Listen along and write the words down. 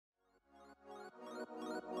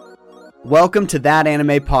Welcome to That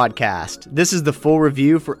Anime Podcast. This is the full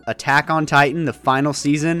review for Attack on Titan, the final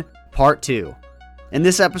season, Part 2. In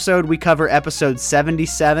this episode, we cover episode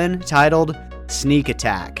 77, titled Sneak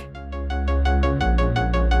Attack.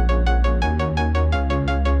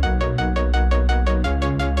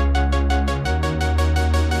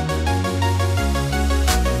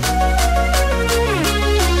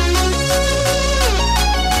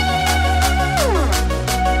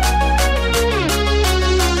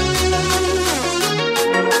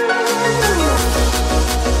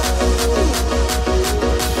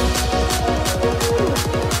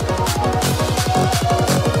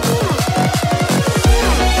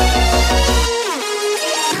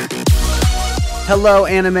 Hello,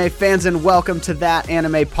 anime fans, and welcome to That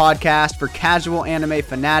Anime Podcast for casual anime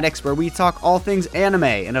fanatics, where we talk all things anime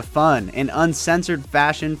in a fun and uncensored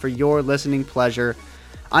fashion for your listening pleasure.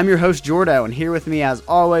 I'm your host, Jordo, and here with me, as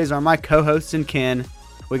always, are my co-hosts and kin.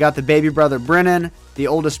 We got the baby brother, Brennan, the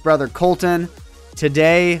oldest brother, Colton.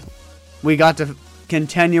 Today, we got to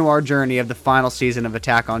continue our journey of the final season of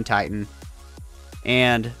Attack on Titan.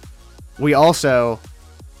 And we also...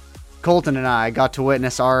 Colton and I got to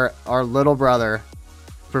witness our little brother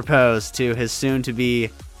propose to his soon-to-be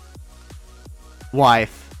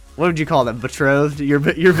wife. What would you call that? Betrothed? You're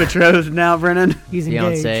betrothed now, Brennan? He's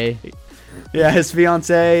engaged. Fiancé. Yeah, his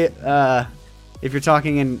fiancé. If you're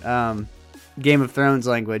talking in Game of Thrones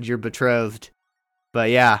language, you're betrothed. But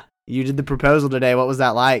yeah, you did the proposal today. What was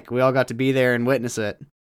that like? We all got to be there and witness it.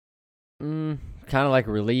 Kind of like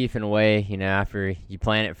a relief in a way, you know, after you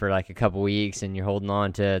plan it for like a couple weeks and you're holding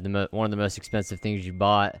on to one of the most expensive things you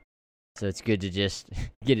bought. So it's good to just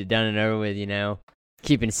get it done and over with, you know,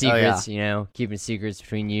 keeping secrets, keeping secrets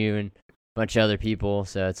between you and a bunch of other people.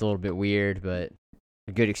 So it's a little bit weird, but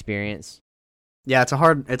a good experience. Yeah, it's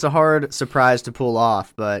a hard surprise to pull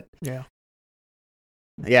off, but yeah,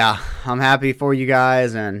 I'm happy for you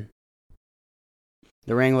guys, and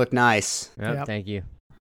the ring looked nice. Yep. Thank you.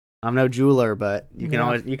 I'm no jeweler, but you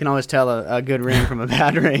can always tell a good ring from a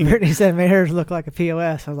bad ring. Brittany said it made hers look like a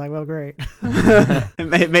POS. I was like, well, great.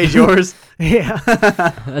 It made yours? Yeah.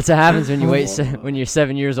 That's what happens when you when you're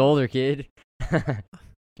 7 years older, kid.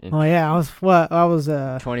 Well, yeah, I was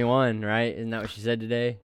 21, right? Isn't that what she said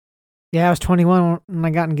today? Yeah, I was 21 when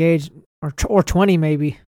I got engaged, or 20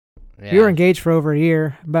 maybe. Yeah. We were engaged for over a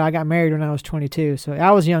year, but I got married when I was 22, so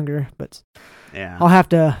I was younger, but yeah, I'll have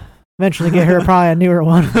to eventually get her probably a newer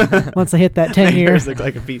one once I hit that 10 years. Yours look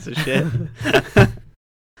like a piece of shit.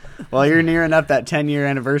 Well, you're nearing up that 10-year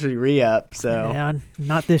anniversary re-up, so... Yeah,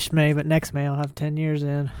 not this May, but next May I'll have 10 years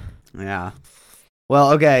in. Yeah.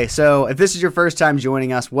 Well, okay, so if this is your first time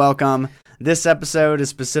joining us, welcome. This episode is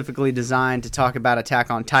specifically designed to talk about Attack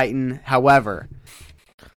on Titan. However,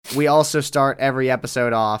 we also start every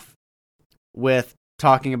episode off with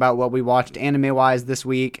talking about what we watched anime-wise this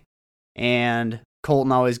week, and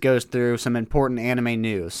Colton always goes through some important anime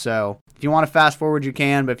news. So if you want to fast forward, you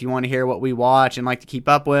can, but if you want to hear what we watch and like to keep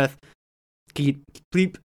up with,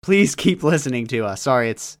 please keep listening to us.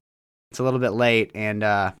 Sorry, it's a little bit late, and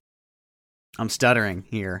I'm stuttering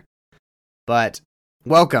here. But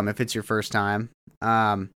welcome if it's your first time.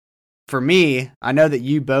 For me, I know that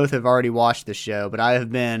you both have already watched the show, but I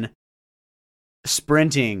have been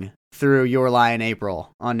sprinting through Your Lie in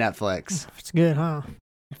April on Netflix. It's good, huh?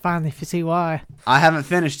 Finally, if you see why. I haven't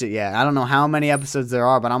finished it yet. I don't know how many episodes there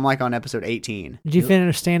are, but I'm like on episode 18. Did you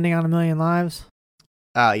finish Standing on a Million Lives?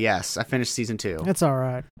 Yes, I finished season 2. That's all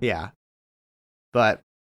right. Yeah. But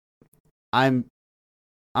I'm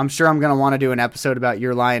sure I'm going to want to do an episode about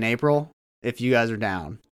Your Lie in April if you guys are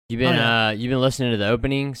down. You've been listening to the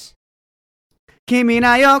openings? Kimi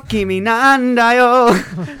na yo, kimi nanda yo.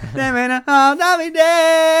 Deme na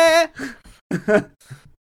Davide.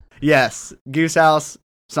 Yes, Goose House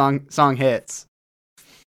song hits.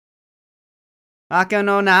 Aka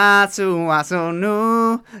no natsu wa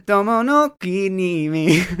sonu tomo no kini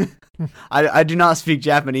mi. I do not speak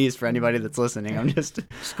Japanese for anybody that's listening. I'm just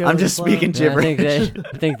speaking gibberish.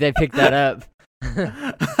 I think they picked that up.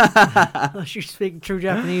 Unless you're speaking true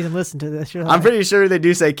Japanese and listen to this, you're like, I'm pretty sure they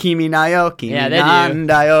do say kimi na yo, kimi Yeah, they do.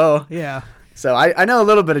 nanda yo. Yeah. So I know a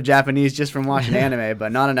little bit of Japanese just from watching anime,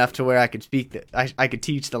 but not enough to where I could speak I could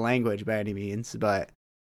teach the language by any means. But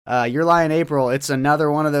Your Lie in April, it's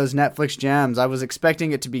another one of those Netflix gems. I was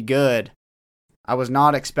expecting it to be good. I was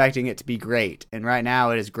not expecting it to be great, and right now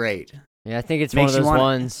it is great. Yeah, I think it's Makes one of you those want-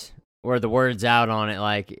 ones where the word's out on it.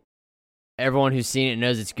 Like, everyone who's seen it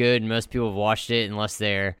knows it's good, and most people have watched it unless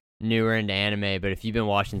they're newer into anime. But if you've been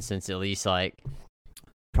watching since at least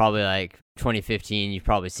probably 2015, you've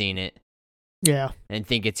probably seen it. Yeah. And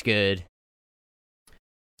think it's good.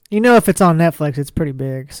 if it's on Netflix, it's pretty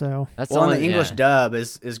big. So That's Well, and only the English yeah. dub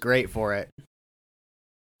is great for it.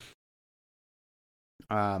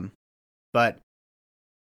 But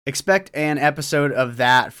expect an episode of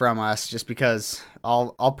that from us, just because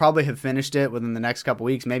I'll probably have finished it within the next couple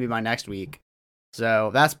weeks, maybe by next week.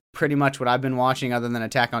 So that's pretty much what I've been watching, other than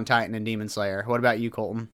Attack on Titan and Demon Slayer. What about you,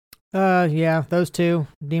 Colton? yeah, those two,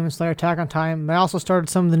 Demon Slayer, Attack on Titan. I also started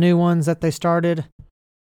some of the new ones that they started.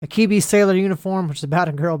 A Kibi sailor uniform, which is about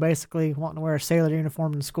a girl basically wanting to wear a sailor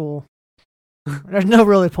uniform in school. There's no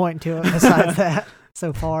really point to it besides that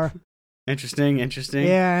so far. Interesting.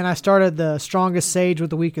 Yeah, and I started the strongest sage with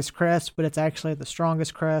the weakest crest, but it's actually the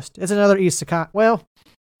strongest crest. It's another isekai. Well,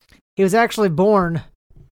 he was actually born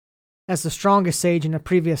as the strongest sage in a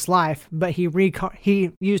previous life, but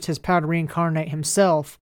he used his power to reincarnate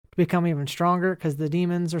himself to become even stronger because the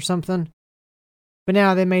demons or something. But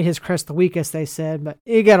now they made his crest the weakest, they said. But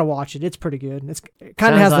you gotta watch it; it's pretty good. It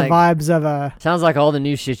kind of has the vibes of a. Sounds like all the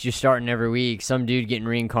new shit you're starting every week. Some dude getting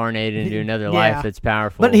reincarnated into another life that's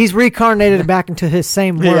powerful. But he's reincarnated back into his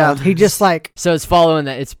same world. Yeah. He just like So it's following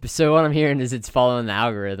that. So what I'm hearing is it's following the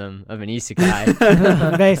algorithm of an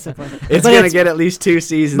isekai. basically. It's But going to get at least 2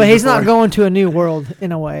 seasons. But he's not before- going to a new world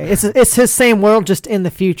in a way. It's his same world, just in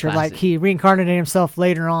the future. Classic. Like he reincarnated himself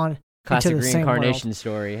later on. Classic into the same reincarnation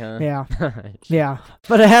story, huh? Yeah, yeah.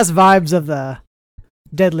 But it has vibes of the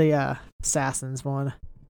Deadly Assassins one.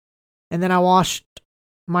 And then I watched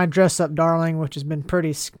My Dress Up Darling, which has been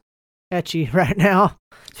pretty etchy right now,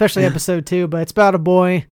 especially episode 2. But it's about a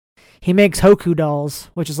boy. He makes Hoku dolls,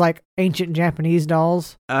 which is like ancient Japanese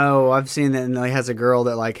dolls. Oh, I've seen that, and he has a girl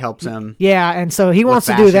that like helps him. Yeah, and so he With wants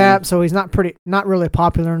to do fashion. that. So he's not really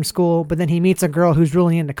popular in school. But then he meets a girl who's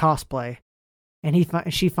really into cosplay, and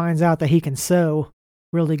she finds out that he can sew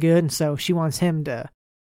really good, and so she wants him to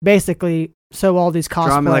basically sew all these cosplay.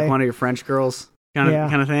 Draw me like one of your French girls, kind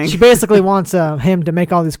of thing. She basically wants him to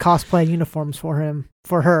make all these cosplay uniforms for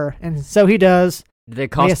her, and so he does. Do they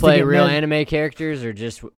He has to cosplay get real made- anime characters or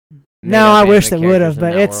just? No, I wish they would have,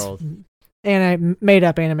 but but it's made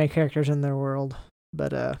up anime characters in their world.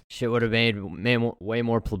 But shit would have made way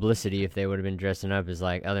more publicity if they would have been dressing up as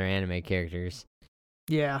like other anime characters.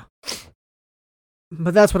 yeah.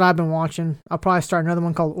 But that's what I've been watching. I'll probably start another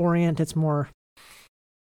one called Orient. It's more.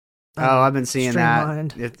 I've been seeing that.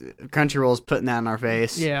 streamlined. Crunchyroll's putting that in our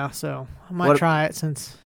face. Yeah, so I might What- try it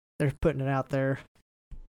since they're putting it out there.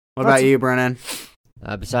 What about you, Brennan?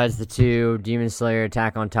 Besides the two, Demon Slayer,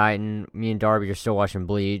 Attack on Titan, me and Darby are still watching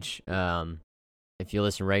Bleach. If you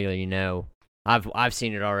listen regularly, you know I've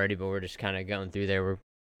seen it already, but we're just kind of going through there. We're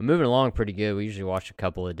moving along pretty good. We usually watch a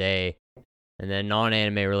couple a day, and then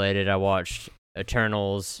non-anime related, I watched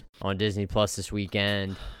Eternals on Disney Plus this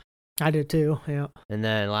weekend, I did too. Yeah. and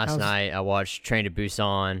then last was- night I watched Train to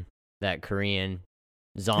Busan, that Korean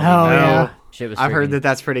zombie. Oh, movie. yeah. Shit was. I've heard freaking- that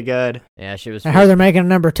that's pretty good. Yeah, shit was. I heard they're making a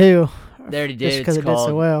number 2. They already Just did. because It's it did so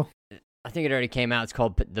called. well. I think it already came out. It's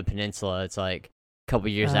called The Peninsula. It's like a couple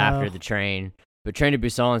years Oh. after the train. But Train to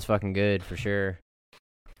Busan is fucking good for sure.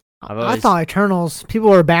 I thought Eternals, people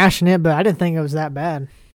were bashing it, but I didn't think it was that bad.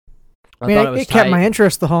 I mean, thought it was it kept tight. my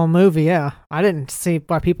interest the whole movie, yeah. I didn't see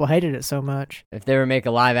why people hated it so much. If they were to make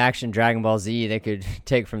a live action Dragon Ball Z, they could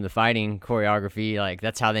take from the fighting choreography. Like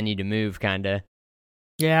that's how they need to move, kinda.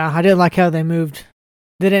 Yeah, I did like how they moved.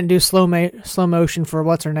 They didn't do slow motion for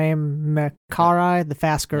what's her name, Makarai, the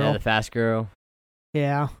fast girl. Yeah, the fast girl.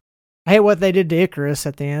 Yeah. I hate what they did to Icarus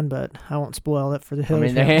at the end, but I won't spoil it for the I hills.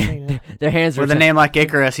 mean, their hands were. With a name like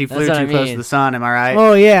Icarus, he flew That's too what I close to mean. the sun. Am I right?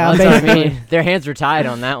 Oh yeah, That's what I basically. mean. Their hands were tied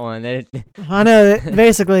on that one. I know. That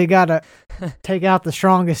basically, got to take out the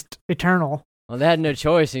strongest Eternal. Well, they had no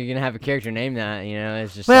choice. You're gonna have a character named that. You know,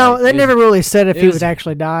 it's just. Well, like, they never really said if it he was- would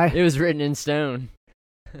actually die. It was written in stone.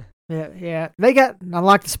 Yeah. They got. I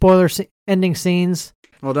like the spoiler ending scenes.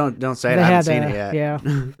 Well, don't say it. They I haven't had, seen it yet. Yeah,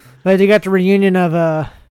 but they got the reunion of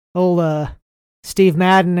old Steve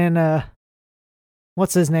Madden and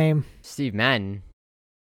what's his name? Steve Madden.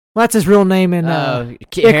 Well, that's his real name in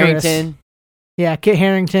Kit Icarus. Harington. yeah, Kit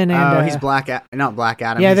Harington and Oh, he's not Black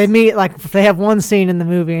Adam. yeah, he's- they meet like they have one scene in the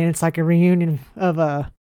movie and it's like a reunion of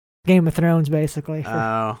Game of Thrones basically.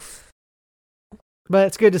 Oh, But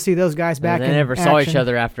it's good to see those guys back. They in never saw each action.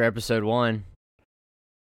 other after episode 1.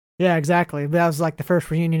 Yeah, exactly. But that was like the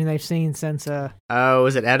first reunion they've seen since.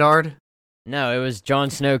 was it Eddard? No, it was Jon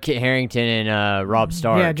Snow, Kit Harington, and Rob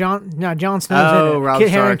Stark. Yeah, Jon Snow's Oh, in it. Robb Kit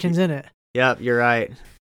Stark. Harington's in it. Yep, you're right.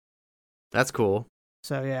 That's cool.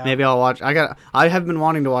 So yeah, Maybe I'll watch. I have been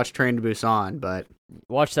wanting to watch Train to Busan, but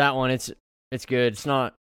Watch that one. It's good. It's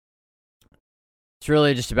not. It's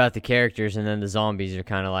really just about the characters, and then the zombies are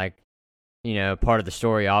kind of like part of the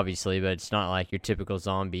story, obviously, but it's not like your typical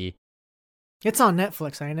zombie. It's on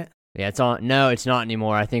Netflix, ain't it? Yeah, it's on. No, it's not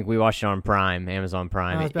anymore. I think we watched it on Prime, Amazon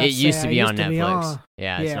Prime. It used to be on Netflix.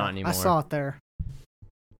 Yeah, it's not anymore. I saw it there.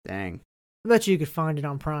 Dang. I bet you could find it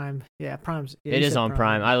on Prime. Yeah, Prime's. Yeah, it is on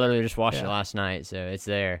Prime. I literally just watched it last night, so it's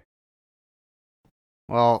there.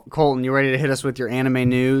 Well, Colton, you ready to hit us with your anime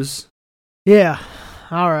news? Yeah.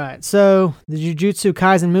 All right. So the Jujutsu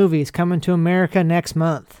Kaisen movie is coming to America next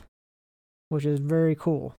month, which is very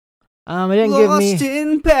cool. It didn't Lost give me.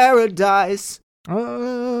 in Paradise.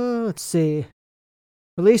 Let's see.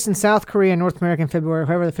 Released in South Korea and North America in February.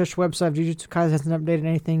 However, the official website of Jujutsu Kaisen hasn't updated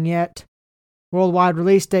anything yet. Worldwide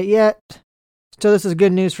release date yet. Still, this is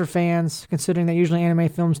good news for fans, considering that usually anime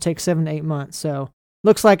films take 7 to 8 months. So,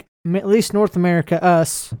 looks like at least North America,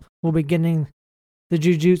 us, will be getting the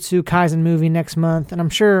Jujutsu Kaisen movie next month. And I'm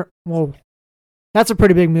sure, that's a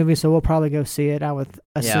pretty big movie, so we'll probably go see it, I would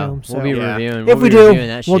assume. Yeah, we'll be reviewing. If we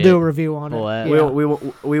do, we'll do a review on it. Yeah.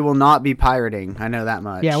 We will not be pirating. I know that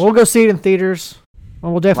much. Yeah, we'll go see it in theaters.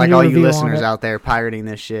 Well, we'll definitely like do a all you review listeners on it. out there pirating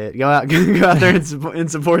this shit. Go out there and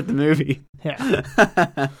support the movie.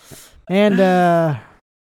 Yeah. And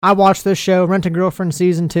I watched this show, Rent a Girlfriend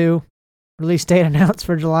Season 2. Release date announced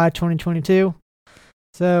for July 2022.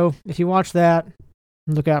 So, if you watch that,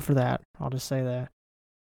 look out for that. I'll just say that.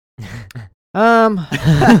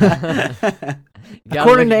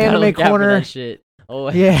 According to Anime Corner,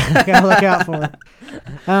 yeah, gotta look out for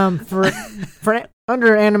it. For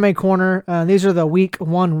under Anime Corner, these are the week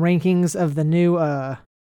 1 rankings of the new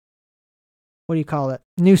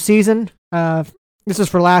new season. This is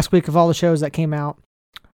for last week of all the shows that came out.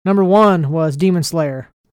 Number 1 was Demon Slayer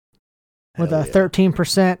with a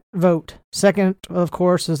 13% vote. Second, of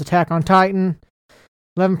course, is Attack on Titan,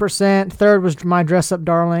 11%. Third was My Dress Up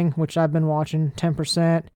Darling, which I've been watching,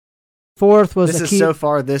 10%. Fourth was this is so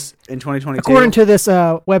far this in 2022. According to this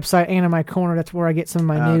website, Anime Corner, that's where I get some of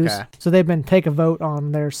my news. Okay. So they've been take a vote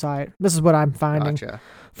on their site. This is what I'm finding. Gotcha.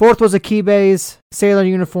 Fourth was Akibe's Sailor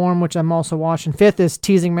Uniform, which I'm also watching. Fifth is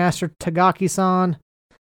Teasing Master Tagaki-san.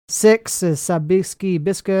 Sixth is Sabisuki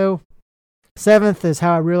Bisco. Seventh is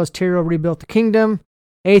How I Realized Tiro Rebuilt the Kingdom.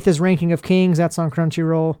 Eighth is Ranking of Kings, that's on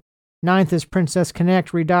Crunchyroll. Ninth is Princess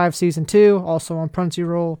Connect Redive Season 2, also on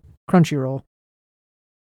Crunchyroll.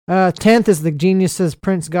 10th is The Genius's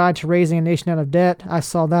Prince Guide to Raising a Nation Out of Debt. I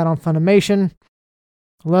saw that on Funimation.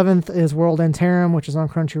 11th is World Ends Harem, which is on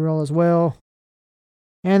Crunchyroll as well.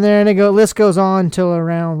 And then list goes on till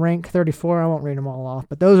around rank 34. I won't read them all off,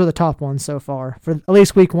 but those are the top ones so far. For at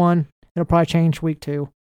least week 1. It'll probably change week 2.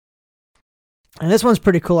 And this one's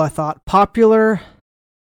pretty cool, I thought. Popular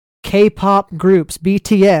K-pop groups,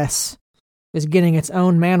 BTS, is getting its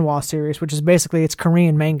own manhwa series, which is basically its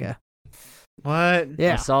Korean manga. What?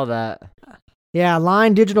 Yeah. I saw that. Yeah,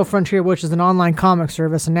 Line Digital Frontier, which is an online comic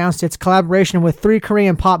service, announced its collaboration with 3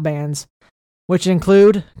 Korean pop bands, which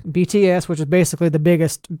include BTS, which is basically the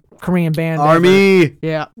biggest Korean band Army ever.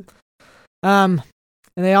 Yeah.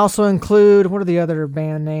 And they also include, what are the other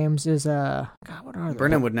band names? What are they?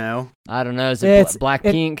 Brennan would know. I don't know. Is it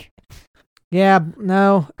Blackpink?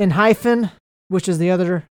 In Hyphen, which is the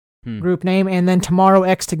other group name, and then Tomorrow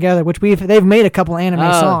X Together, which they've made a couple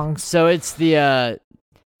anime songs. So it's the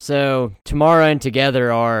so Tomorrow and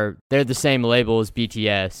Together they're the same label as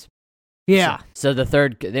BTS. Yeah. So the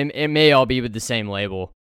third, it may all be with the same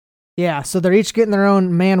label. Yeah. So they're each getting their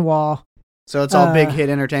own manhwa. So it's all Big Hit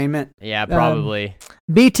Entertainment. Yeah, probably.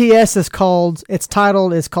 BTS its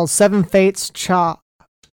title is called Seven Fates Chaco.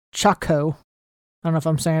 I don't know if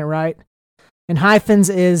I'm saying it right. And Hyphens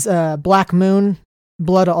is Black Moon,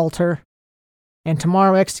 Blood Altar, and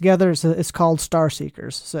Tomorrow X Together is called Star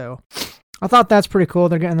Seekers. So I thought that's pretty cool.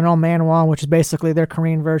 They're getting their own manhwa, which is basically their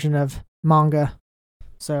Korean version of manga.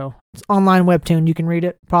 So it's online webtoon. You can read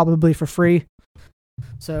it probably for free.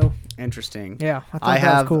 So interesting. Yeah, I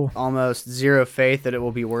have cool. Almost zero faith that it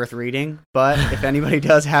will be worth reading. But if anybody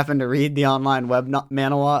does happen to read the online web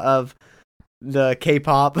manhwa of the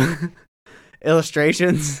K-pop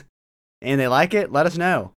illustrations and they like it, let us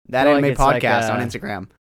know. That Anime Podcast on Instagram.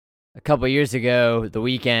 A couple years ago, The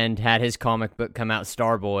Weeknd had his comic book come out,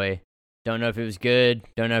 Starboy. Don't know if it was good.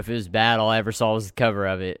 Don't know if it was bad. All I ever saw was the cover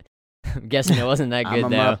of it. I'm guessing it wasn't that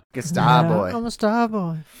good, though. I'm a star boy. I'm a star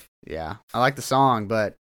boy. Yeah, I like the song,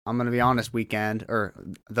 but I'm going to be honest, The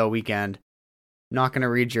Weeknd, not going to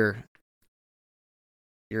read your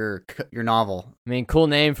novel. I mean, cool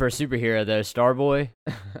name for a superhero, though, Starboy.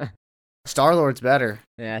 Star-Lord's better.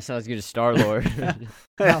 Yeah, that sounds good as Star-Lord.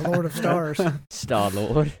 Lord of Stars.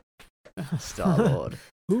 Star-Lord. Star-Lord.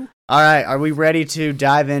 All right, are we ready to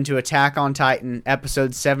dive into Attack on Titan,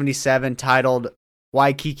 episode 77, titled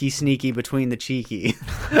Waikiki sneaky between the cheeky.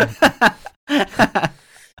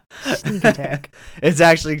 Sneak attack. It's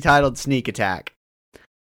actually titled Sneak Attack.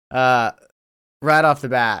 Right off the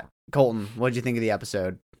bat, Colton, what'd you think of the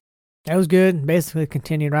episode? That was good. Basically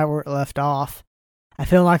continued right where it left off. I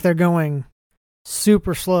feel like they're going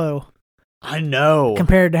super slow I know.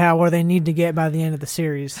 compared to where they need to get by the end of the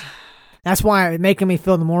series. That's why it's making me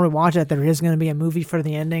feel the more we watch it, there is going to be a movie for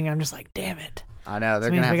the ending. I'm just like, damn it. I know. They're That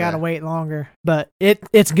going means to we have got to to... wait longer. But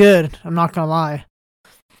it's good. I'm not going to lie.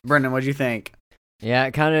 Brendan, what'd you think? Yeah,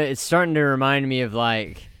 it's starting to remind me of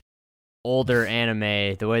like older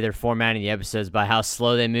anime, the way they're formatting the episodes by how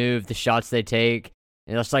slow they move, the shots they take,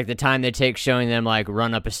 and it's like the time they take showing them like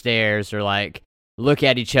run up a stairs or like look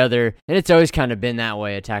at each other. And it's always kind of been that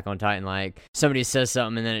way, Attack on Titan. Like somebody says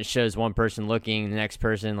something and then it shows one person looking, the next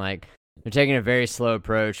person, like they're taking a very slow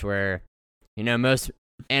approach where, you know, most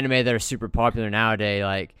anime that are super popular nowadays,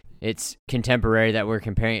 like it's contemporary that we're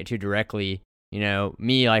comparing it to directly. You know,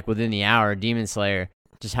 me, like, within the hour, Demon Slayer,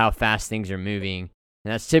 just how fast things are moving.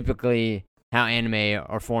 And that's typically how anime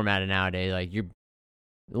are formatted nowadays. Like, your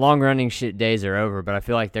long-running shit days are over, but I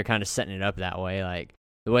feel like they're kind of setting it up that way. Like,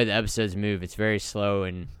 the way the episodes move, it's very slow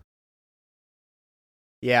and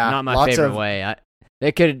not my favorite way.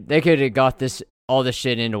 They could have got all this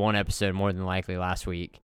shit into one episode more than likely last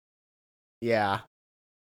week. Yeah.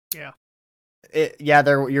 Yeah.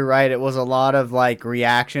 You're right. It was a lot of like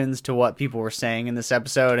reactions to what people were saying in this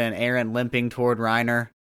episode, and Aaron limping toward Reiner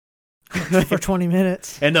For 20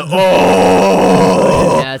 minutes. and the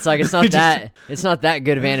Yeah, it's like it's not that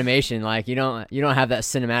good of animation. Like you don't have that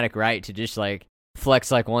cinematic right to just like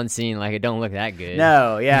flex like one scene. Like it don't look that good.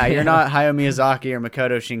 No, yeah, you're not Hayao Miyazaki or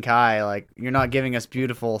Makoto Shinkai. Like you're not giving us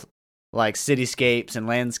beautiful like cityscapes and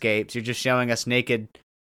landscapes. You're just showing us naked.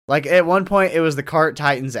 Like at one point, it was the cart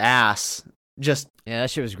titan's ass. Just Yeah,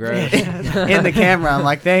 that shit was gross. in the camera. I'm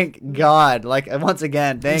like, thank God. Like once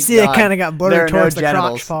again, thank You see, God. it kind of got there blurred are no towards the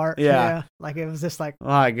genitals. crotch part. Yeah. Like it was just like, Oh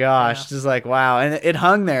my gosh, Yeah. just like wow, and it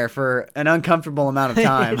hung there for an uncomfortable amount of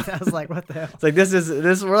time. I was like, what the hell? It's like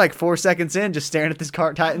this. We're like 4 seconds in, just staring at this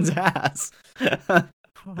cart titan's ass.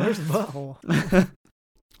 Where's the butthole?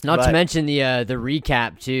 Not But- to mention the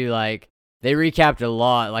recap too. Like they recapped a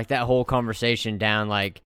lot. Like that whole conversation down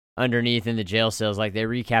like underneath in the jail cells. Like they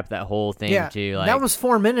recapped that whole thing Yeah, too. Like that was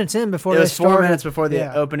 4 minutes in before It they was 4 started. minutes before the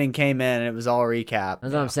Yeah. opening came in, and it was all recap.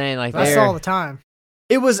 that's what I'm saying. Like That's they're all the time.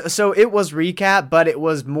 It was recap, but it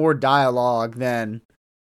was more dialogue than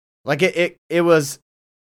like it was.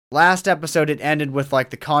 Last episode, it ended with like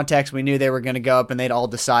the context. We knew they were going to go up, and they'd all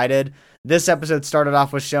decided. This episode started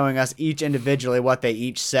off with showing us each individually what they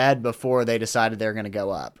each said before they decided they were going to go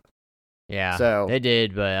up. yeah. So- they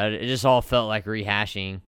did, but it just all felt like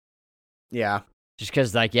rehashing. Yeah, Just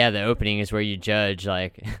because, like, yeah, the opening is where you judge,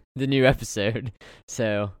 like, the new episode.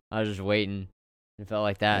 So I was just waiting. It felt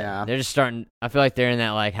like that. Yeah. They're just starting. I feel like they're in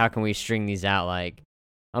that, like, how can we string these out? Like,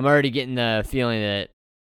 I'm already getting the feeling that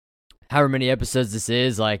however many episodes this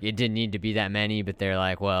is, like, it didn't need to be that many, but they're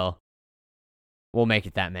like, well, we'll make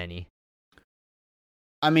it that many.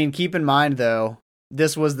 I mean, keep in mind though,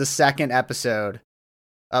 this was the second episode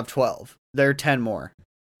of 12. There are 10 more.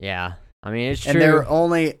 Yeah. I mean, it's And true. there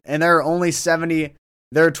are only 70.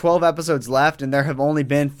 There are 12 episodes left, and there have only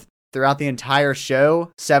been throughout the entire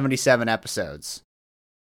show 77 episodes.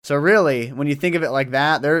 So really, when you think of it like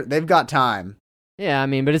that, they've got time. Yeah, I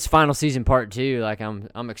mean, but it's final season part 2. Like,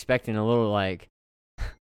 I'm expecting a little, like,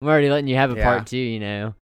 I'm already letting you have a Yeah. part 2, you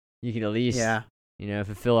know? You could at least, Yeah, you know,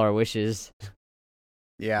 fulfill our wishes.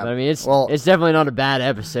 yeah. But I mean, it's definitely not a bad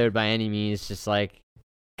episode by any means. It's just like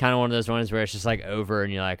kind of one of those ones where it's just like over,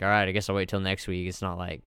 and you're like, all right, I guess I'll wait till next week. It's not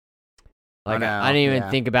like I know, I didn't even yeah.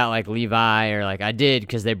 think about like Levi, or like I did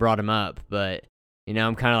because they brought him up, but you know,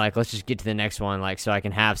 I'm kind of like, let's just get to the next one, like so I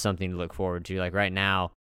can have something to look forward to. Like right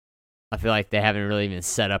now, I feel like they haven't really even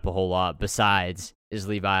set up a whole lot besides is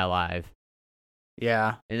Levi alive,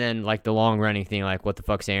 Yeah, and then like the long running thing, like what the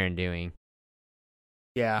fuck's Aaron doing?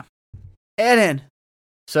 yeah. Eden.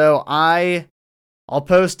 So I'll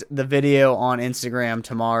post the video on Instagram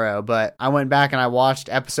tomorrow, but I went back and I watched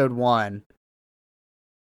episode 1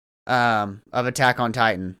 of Attack on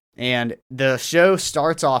Titan. And the show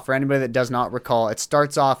starts off, for anybody that does not recall, it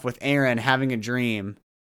starts off with Eren having a dream.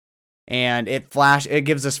 And it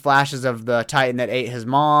gives us flashes of the Titan that ate his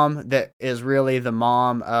mom, that is really the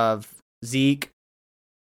mom of Zeke.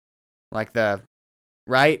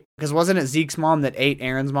 Right? Because wasn't it Zeke's mom that ate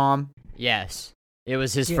Eren's mom? Yes, it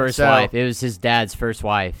was his Yeah, first so- wife. It was his dad's first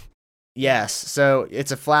wife. Yes, so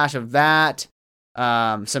it's a flash of that,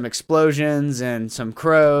 some explosions and some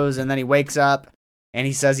crows, and then he wakes up, And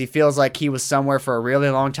he says he feels like he was somewhere for a really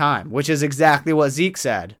long time, which is exactly what Zeke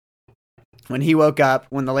said when he woke up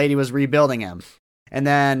when the lady was rebuilding him. And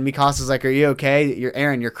then Mikasa's like, "Are you okay?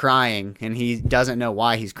 Eren, you're crying." And he doesn't know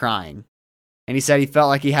why he's crying. And he said he felt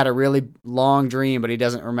like he had a really long dream, but he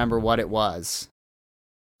doesn't remember what it was.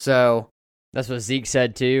 So That's what Zeke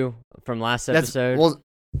said too from last episode.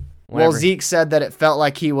 Well, Zeke said that it felt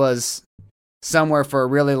like he was somewhere for a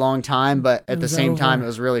really long time, but at the same time, it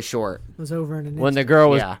was really short. It was over in an when the girl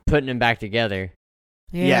was putting him back together.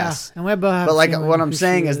 Yeah. Yes. And we both have but like feeling what I'm who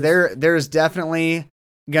saying she is there's definitely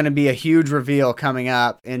going to be a huge reveal coming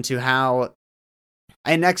up into how.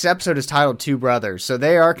 And next episode is titled Two Brothers, so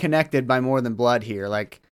they are connected by more than blood here.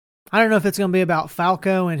 Like, I don't know if it's going to be about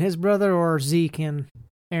Falco and his brother or Zeke and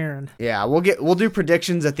Eren. Yeah, we'll do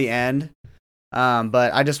predictions at the end.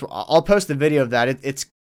 But I'll post the video of that. It's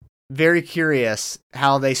very curious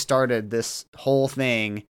how they started this whole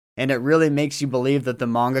thing, and it really makes you believe that the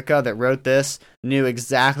mangaka that wrote this knew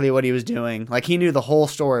exactly what he was doing. Like, he knew the whole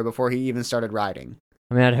story before he even started writing.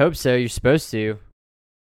 I mean, I'd hope so. You're supposed to,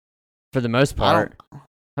 for the most part.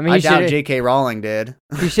 I doubt J.K. Rowling did.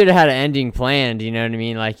 You should have had an ending planned, you know what I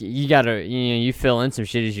mean? Like, you gotta, you fill in some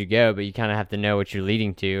shit as you go, but you kind of have to know what you're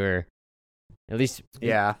leading to, or at least...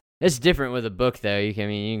 Yeah. It's different with a book, though. You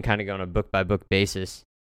can kind of go on a book-by-book basis.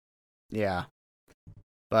 Yeah.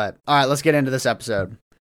 But, all right, let's get into this episode.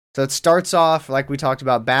 So it starts off, like we talked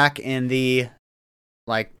about, back in the,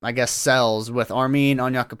 like, I guess, cells with Armin,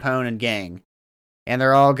 Anya Capone, and gang. And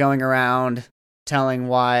they're all going around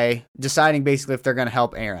deciding basically if they're going to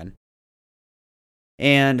help Eren.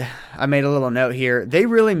 And I made a little note here. They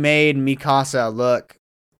really made Mikasa look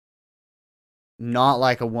not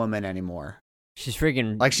like a woman anymore. She's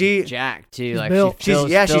freaking like jacked too. She's like built. she fills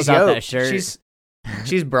she's out yoked. that shirt.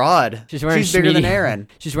 She's broad. She's bigger than Eren.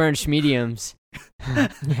 She's wearing schmediums.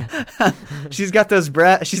 She's got those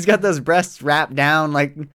breasts wrapped down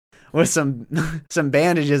like with some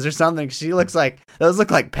bandages or something. Those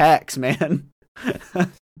look like pecs, man.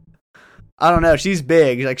 I don't know. She's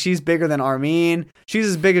big. Like, she's bigger than Armin. She's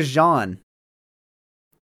as big as Jean.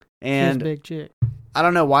 And she's a big chick. I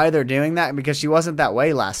don't know why they're doing that, because she wasn't that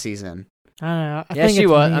way last season. I don't know. I yeah, think she it's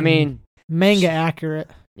was. I mean, manga accurate.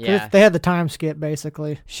 Yeah, they had the time skip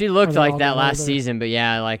basically. She looked like that last older. season, but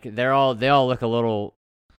yeah, like they all look a little.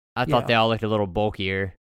 I thought they all looked a little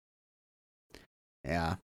bulkier.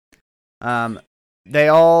 Yeah. They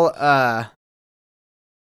all.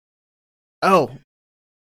 Oh.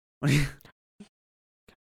 What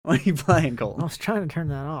are you playing, Colton? I was trying to turn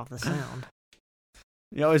that off. The sound.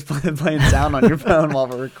 You always playing sound on your phone while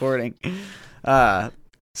we're recording.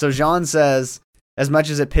 So Jean says, "As much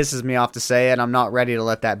as it pisses me off to say it, I'm not ready to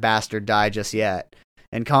let that bastard die just yet."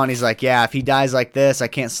 And Connie's like, "Yeah, if he dies like this, I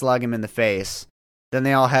can't slug him in the face." Then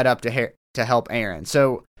they all head up to help Eren.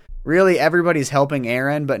 So really, everybody's helping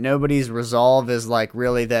Eren, but nobody's resolve is like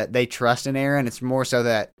really that they trust in Eren. It's more so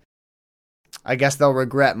that I guess they'll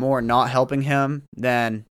regret more not helping him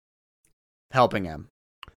than helping him.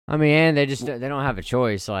 I mean, and they don't have a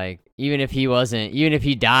choice. Like, even if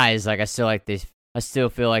he dies, like I still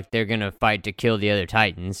feel like they're gonna fight to kill the other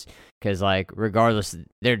Titans, because like regardless,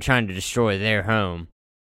 they're trying to destroy their home.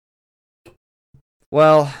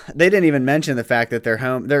 Well, they didn't even mention the fact that their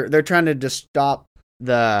home. They're trying to just stop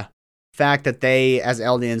the fact that they, as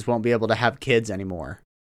Eldians, won't be able to have kids anymore.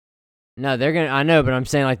 No, they're gonna. I know, but I'm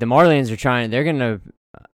saying like the Marlians are trying. They're gonna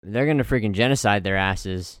freaking genocide their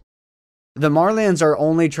asses. The Marlians are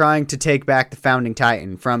only trying to take back the founding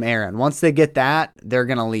Titan from Eren. Once they get that, they're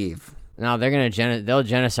gonna leave. No, they're gonna they'll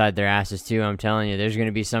genocide their asses too. I'm telling you, there's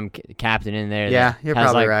gonna be some captain in there. Yeah, that you're has,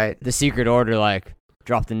 probably like, right. The secret order, like,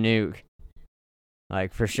 drop the nuke.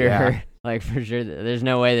 Like, for sure. Yeah. Like, for sure. There's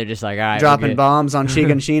no way they're just like, all right, dropping bombs on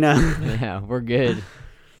Shiganshina. Yeah, we're good.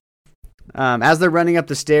 As they're running up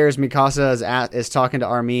the stairs, Mikasa is talking to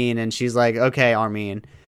Armin, and she's like, "Okay, Armin,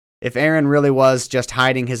 if Eren really was just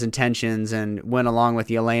hiding his intentions and went along with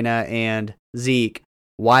Yelena and Zeke,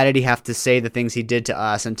 why did he have to say the things he did to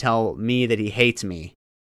us and tell me that he hates me?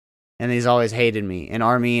 And he's always hated me." And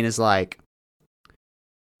Armin is like,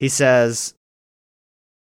 he says,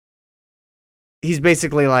 he's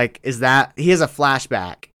basically like, he has a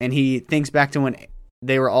flashback, and he thinks back to when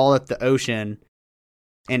they were all at the ocean,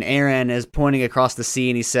 and Eren is pointing across the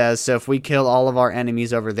sea, and he says, "So if we kill all of our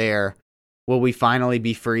enemies over there, will we finally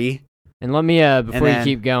be free?" And let me, before you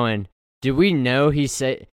keep going, did we know is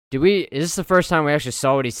this the first time we actually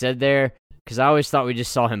saw what he said there? Because I always thought we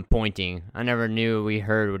just saw him pointing. I never knew we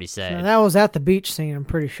heard what he said. So that was at the beach scene, I'm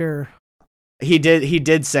pretty sure. He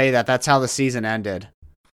did say that. That's how the season ended.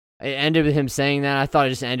 It ended with him saying that. I thought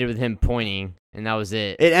it just ended with him pointing. and that was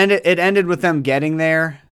it. It ended with them getting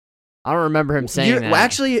there. I don't remember him saying that. Well,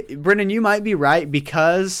 actually, Brendan, you might be right,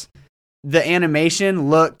 because the animation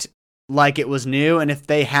looked like it was new, and if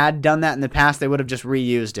they had done that in the past, they would have just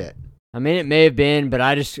reused it. I mean, it may have been, but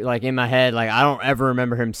I just, like, in my head, like, I don't ever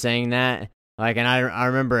remember him saying that. Like, and I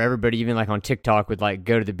remember everybody, even, like, on TikTok would, like,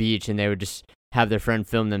 go to the beach, and they would just have their friend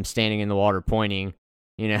film them standing in the water pointing,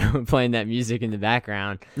 you know, playing that music in the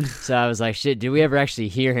background. So I was like, shit, did we ever actually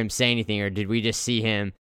hear him say anything, or did we just see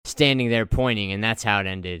him standing there pointing, and that's how it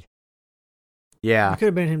ended? Yeah. It could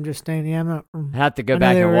have been him just standing. I'm not. I have to go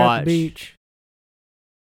back and watch. At the beach.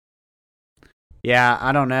 Yeah,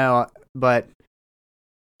 I don't know, but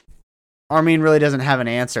Armin really doesn't have an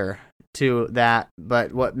answer to that.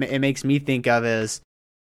 But what it makes me think of is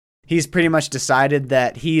he's pretty much decided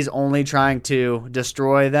that he's only trying to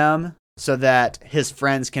destroy them so that his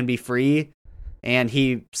friends can be free. And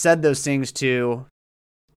he said those things to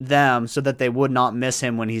them so that they would not miss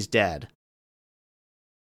him when he's dead.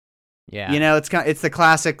 Yeah. You know, it's the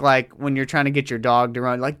classic, like, when you're trying to get your dog to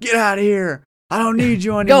run, like, get out of here. I don't need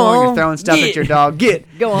you anymore. You're throwing stuff at your dog. Get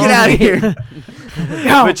out of here.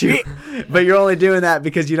 But you're only doing that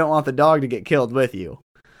because you don't want the dog to get killed with you.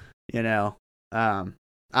 You know, I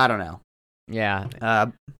don't know. Yeah.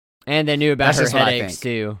 And they knew about her headaches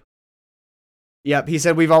too. Yep, he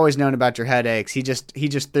said we've always known about your headaches. He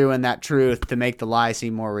just threw in that truth to make the lie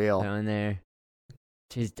seem more real. Throw in there.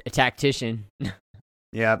 He's a tactician.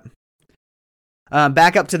 Yep.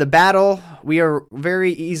 Back up to the battle, we are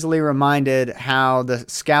very easily reminded how the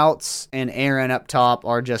scouts and Eren up top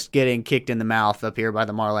are just getting kicked in the mouth up here by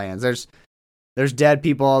the Marleyans. There's dead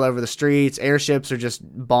people all over the streets. Airships are just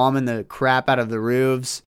bombing the crap out of the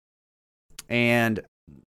roofs. And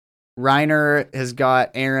Reiner has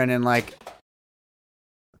got Eren in, like,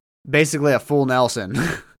 basically a full Nelson.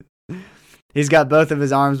 He's got both of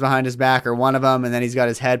his arms behind his back, or one of them, and then he's got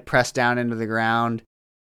his head pressed down into the ground.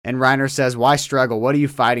 And Reiner says, why struggle? What are you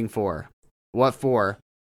fighting for? What for?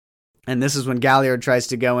 And this is when Galliard tries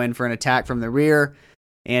to go in for an attack from the rear.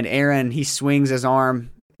 And Eren, he swings his arm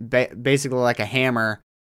basically like a hammer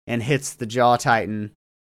and hits the Jaw Titan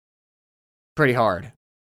pretty hard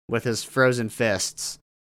with his frozen fists.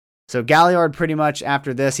 So Galliard pretty much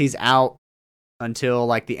after this, he's out until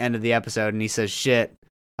like the end of the episode. And he says, shit,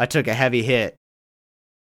 I took a heavy hit.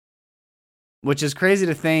 Which is crazy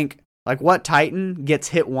to think. Like, what Titan gets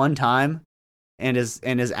hit one time and is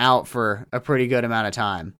out for a pretty good amount of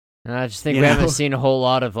time? I just think we haven't seen a whole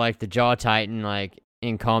lot of, like, the Jaw Titan, like,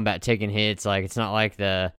 in combat taking hits. Like, it's not like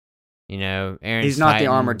the, you know, Eren's He's not Titan,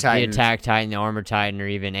 the Armored Titan. The Attack Titan, the Armored Titan, or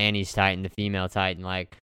even Annie's Titan, the female Titan.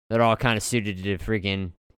 Like, they're all kind of suited to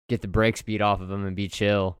freaking get the break speed off of them and be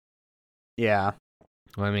chill. Yeah.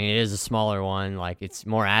 Well, I mean, it is a smaller one. Like, it's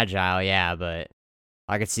more agile, yeah, but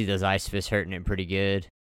I could see those ice fists hurting it pretty good.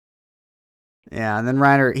 Yeah, and then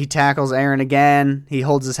Reiner, he tackles Eren again. He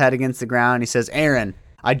holds his head against the ground. He says, Eren,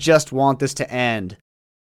 I just want this to end.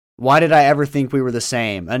 Why did I ever think we were the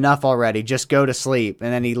same? Enough already. Just go to sleep.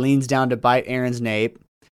 And then he leans down to bite Eren's nape.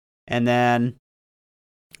 And then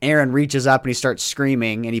Eren reaches up and he starts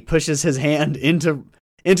screaming. And he pushes his hand into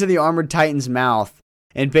the Armored Titan's mouth.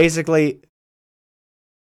 And basically,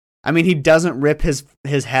 I mean, he doesn't rip his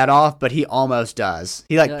head off, but he almost does.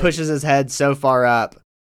 He pushes his head so far up.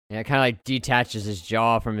 Yeah, it kind of like detaches his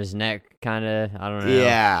jaw from his neck, kind of. I don't know.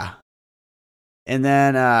 Yeah. And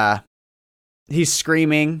then he's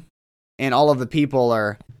screaming, and all of the people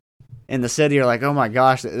are in the city are like, oh my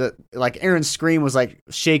gosh. Like, Eren's scream was like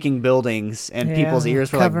shaking buildings, and people's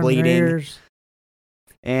ears were like bleeding.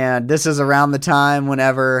 And this is around the time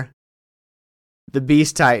whenever the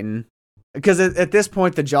Beast Titan, because at this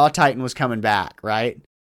point the Jaw Titan was coming back, right?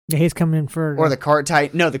 Yeah, he's coming in further. Or the Cart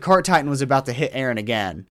Titan. No, the Cart Titan was about to hit Eren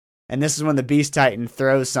again. And this is when the Beast Titan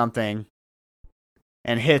throws something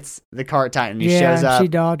and hits the Cart Titan. He shows up. She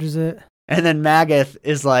dodges it. And then Magath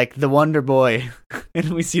is like the Wonder Boy.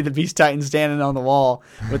 And we see the Beast Titan standing on the wall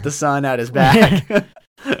with the sun at his back.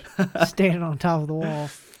 Standing on top of the wall.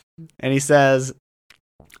 And he says,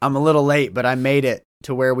 I'm a little late, but I made it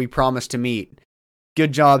to where we promised to meet.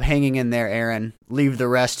 Good job hanging in there, Eren. Leave the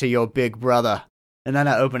rest to your big brother. And then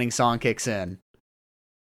that opening song kicks in.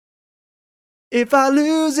 If I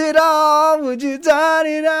lose it all, would you dine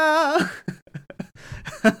it out?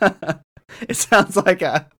 It sounds like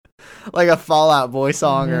a Fall Out Boy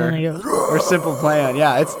song or Simple Plan.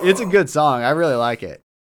 Yeah, it's a good song. I really like it.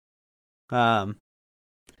 In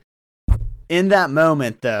that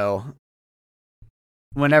moment, though,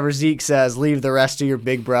 whenever Zeke says, leave the rest to your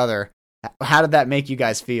big brother, how did that make you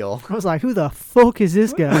guys feel? I was like, who the fuck is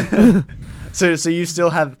this guy? So you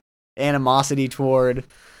still have animosity toward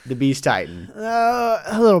the Beast Titan?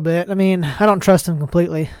 A little bit. I mean, I don't trust him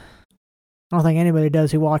completely. I don't think anybody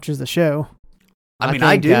does who watches the show. I mean, think,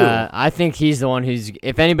 I do. I think he's the one who's.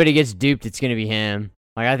 If anybody gets duped, it's gonna be him.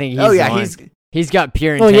 Like I think he's. Oh yeah, the one. He's got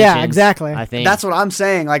pure Well, intentions. yeah, exactly. I think that's what I'm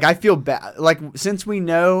saying. Like I feel bad. Like since we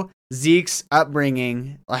know Zeke's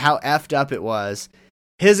upbringing, like how effed up it was,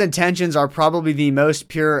 his intentions are probably the most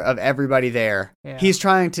pure of everybody there. Yeah.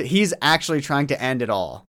 He's actually trying to end it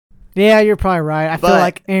all. Yeah, you're probably right. I feel But-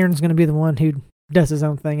 like Aaron's going to be the one who does his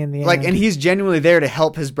own thing in the Like, end. and he's genuinely there to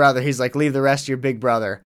help his brother. He's like, leave the rest to your big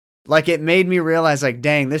brother. Like, it made me realize, like,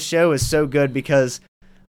 dang, this show is so good because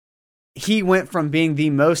he went from being the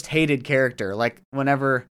most hated character. Like,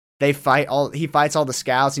 whenever he fights all the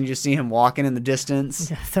scouts, and you just see him walking in the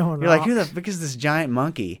distance. Yeah, throwing You're like, who rocks. the fuck is this giant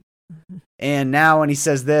monkey? And now when he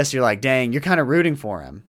says this, you're like, dang, you're kind of rooting for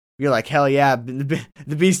him. You're like, hell yeah,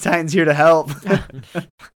 the Beast Titan's here to help.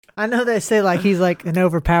 I know they say like he's like an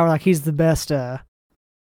overpower, like he's the best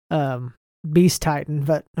Beast Titan,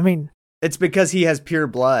 but I mean, It's because he has pure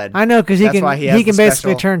blood. I know because he That's can why he has he can the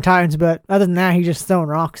basically special- turn Titans, but other than that, he's just throwing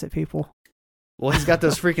rocks at people. Well, he's got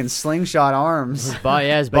those freaking slingshot arms. his body.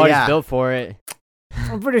 Yeah, his But body's yeah. built for it.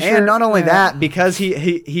 I'm pretty sure. And not only yeah. that, because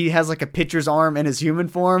he has like a pitcher's arm in his human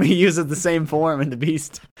form, he uses the same form in the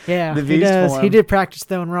Beast. yeah, the he Beast does. form. He did practice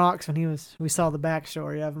throwing rocks when we saw the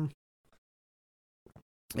backstory of him.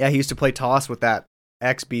 Yeah, he used to play toss with that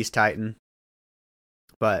ex-Beast Titan.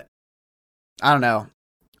 But I don't know.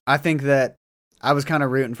 I think that I was kind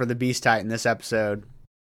of rooting for the Beast Titan this episode.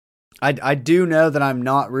 I do know that I'm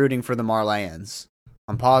not rooting for the Marleyans.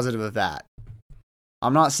 I'm positive of that.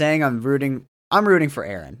 I'm not saying I'm rooting for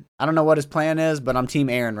Aaron. I don't know what his plan is, but I'm Team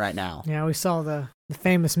Aaron right now. Yeah, we saw the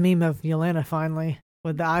famous meme of Yelena finally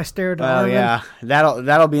with the eye stare to Oh Erwin. yeah,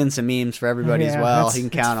 that'll be in some memes for everybody as Yeah, well. that's- He can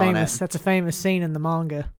that's count famous. on That's a famous scene in the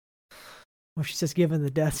manga where she's just giving the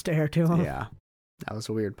death stare to it. him. Yeah, that was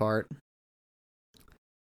a weird part.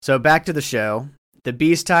 So back to the show. The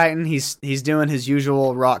Beast Titan, he's doing his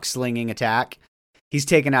usual rock slinging attack. He's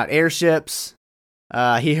taking out airships.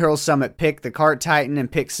 He hurls some at Pick, the cart Titan,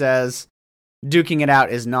 and Pick says, "Duking it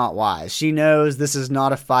out is not wise." She knows this is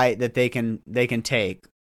not a fight that they can take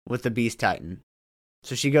with the Beast Titan.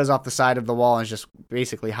 So she goes off the side of the wall and is just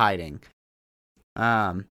basically hiding.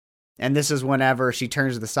 And this is whenever she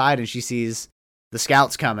turns to the side and she sees the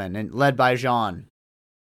scouts coming, and led by Jean.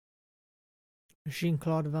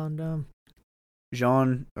 Jean-Claude Van Damme.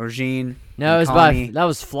 Jean or Jean. No, it and was Connie. that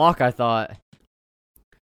was Flock. I thought.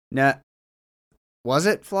 No. Was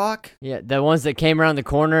it Flock? Yeah, the ones that came around the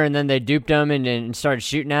corner and then they duped him and started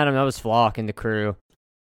shooting at him. That was Flock and the crew.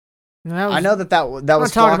 And that was, I know that I'm was not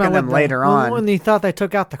talking Flock about and them what later on. When you thought they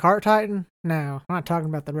took out the cart Titan? No, I'm not talking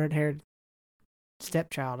about the red-haired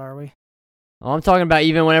stepchild, are we? Oh, I'm talking about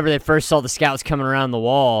even whenever they first saw the scouts coming around the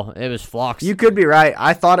wall. It was Flock's. You could be right.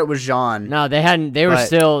 I thought it was Jean. No, they hadn't. They were But-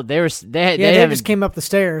 still. They were. They Yeah, they haven't- just came up the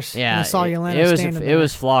stairs. Yeah, and saw Yelena it was. standing It there.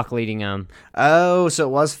 was Flock leading them. Oh, so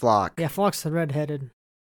it was Flock. Yeah, Flock's the red-headed.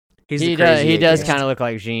 He's He the crazy does. He does atheist. kind of look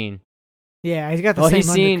like Jean. Yeah, he's got the Well, same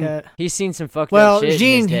he's seen. undercut. He's seen some fucked Well, up shit in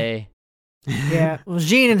Jean- his day. Yeah, well,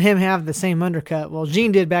 Jean and him have the same undercut. Well,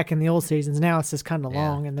 Jean did back in the old seasons. Now it's just kind of Yeah.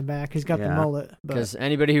 long in the back. He's got the Yeah. mullet. But Because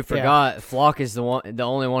anybody who forgot, Flock is the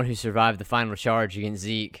only one who survived the final charge against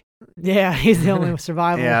Zeke. yeah, he's the only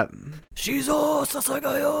survivor. Yeah. Shizo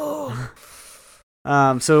Sasagayo.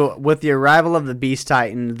 So with the arrival of the Beast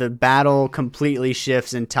Titan, the battle completely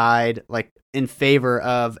shifts and tide like in favor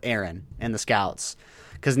of Aaron and the scouts.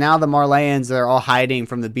 Because now the Marleyans, they're all hiding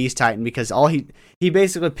from the Beast Titan because he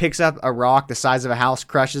basically picks up a rock the size of a house,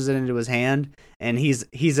 crushes it into his hand, and he's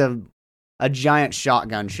a giant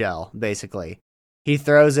shotgun shell, basically. He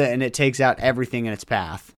throws it and it takes out everything in its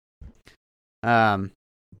path.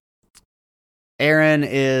 Aaron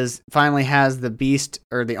finally has the beast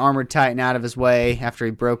or the armored Titan out of his way after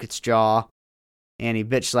he broke its jaw, and he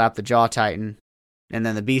bitch slapped the jaw Titan, and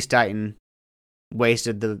then the Beast Titan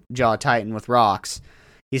wasted the jaw Titan with rocks.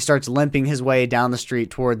 He starts limping his way down the street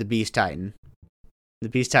toward the Beast Titan. The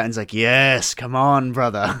Beast Titan's like, "Yes, come on,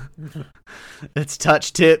 brother. Let's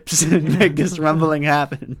touch tips and make this rumbling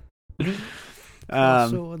happen."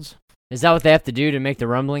 Swords. Is that what they have to do to make the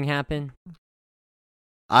rumbling happen?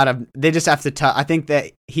 They just have to I think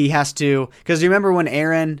that he has to, because you remember when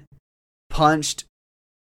Aaron punched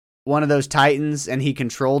one of those Titans and he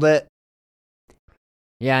controlled it?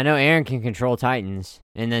 Yeah, I know Aaron can control Titans,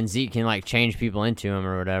 and then Zeke can like change people into him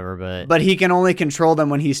or whatever. But He can only control them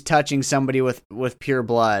when he's touching somebody with pure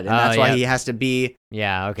blood, and that's why yeah. he has to be.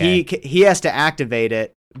 yeah, okay. He has to activate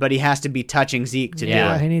it, but he has to be touching Zeke to Yeah.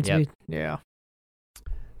 do it. He needs Yep. to be. Yeah.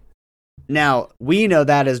 Now, we know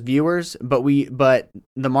that as viewers, but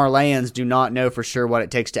the Marleyans do not know for sure what it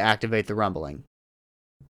takes to activate the rumbling.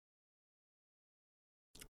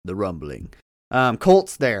 The rumbling.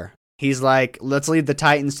 Colt's there. He's like, let's leave the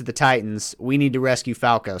Titans to the Titans. We need to rescue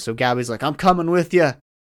Falco. So Gabby's like, I'm coming with you.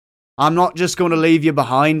 I'm not just going to leave you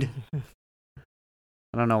behind.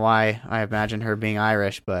 I don't know why I imagine her being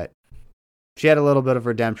Irish, but she had a little bit of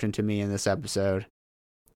redemption to me in this episode.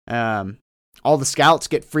 All the scouts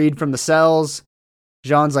get freed from the cells.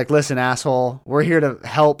 Jean's like, listen, asshole, we're here to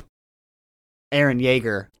help Eren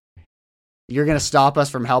Yeager. You're going to stop us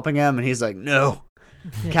from helping him? And he's like, no.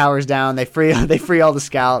 Cowers down. They free all the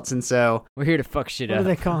scouts, and so we're here to fuck shit what up. do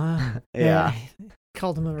they call him? Yeah.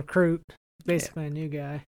 Called him a recruit. Basically a new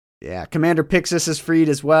guy. Yeah. Commander Pixis is freed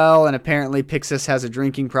as well, and apparently Pixis has a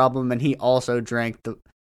drinking problem, and he also drank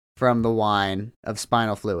from the wine of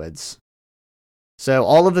spinal fluids. So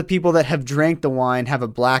all of the people that have drank the wine have a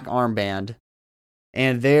black armband,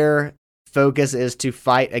 and their focus is to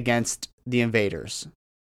fight against the invaders.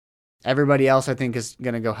 Everybody else, I think, is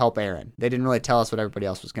going to go help Eren. They didn't really tell us what everybody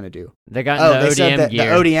else was going to do. They got the ODM gear.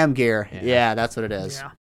 The ODM gear. Yeah. Yeah, that's what it is.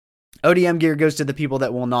 Yeah. ODM gear goes to the people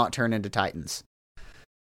that will not turn into Titans.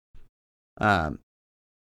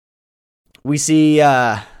 We see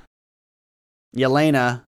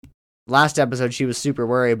Yelena. Last episode, she was super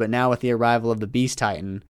worried, but now with the arrival of the Beast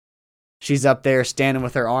Titan, she's up there standing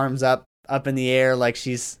with her arms up in the air like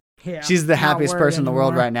she's the happiest person in the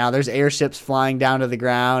world right now. There's airships flying down to the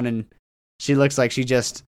ground, and she looks like she's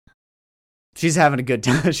having a good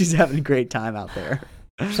time. She's having a great time out there.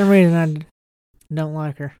 For some reason, I don't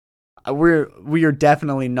like her. We are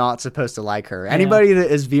definitely not supposed to like her. Anybody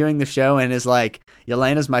that is viewing the show and is like,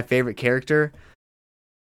 Yelena's my favorite character,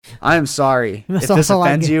 I am sorry if this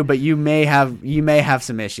offends you, but you may have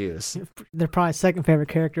some issues. They're probably second favorite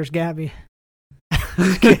characters, Gabby.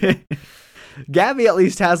 Gabby at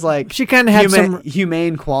least has like she kind of had some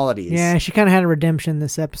humane qualities. Yeah, she kind of had a redemption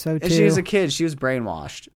this episode too. And she was a kid; she was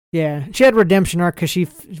brainwashed. Yeah, she had a redemption arc because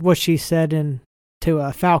what she said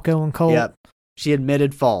to Falco and Colt. Yep, she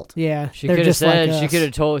admitted fault. Yeah, she could have said she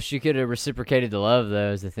could have reciprocated the love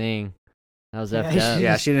though. Is the thing that was effed up.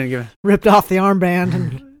 Yeah, she didn't ripped off the armband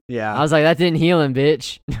and. Yeah, I was like, that didn't heal him,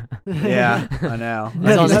 bitch. Yeah, I know.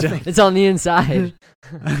 It's on the inside.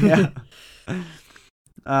 Yeah.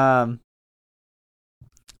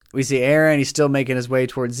 We see Eren. He's still making his way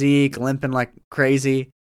towards Zeke, limping like crazy.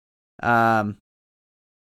 Reiner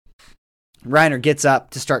gets up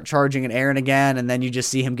to start charging at Eren again, and then you just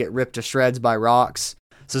see him get ripped to shreds by rocks.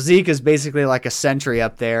 So Zeke is basically like a sentry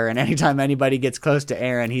up there, and anytime anybody gets close to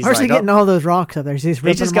Eren, he's Where's he getting all those rocks up there? He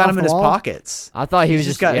just got them in his pockets. I thought he was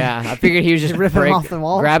just I figured he was just ripping them off the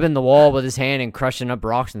wall, grabbing the wall with his hand and crushing up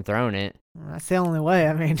rocks and throwing it. That's the only way.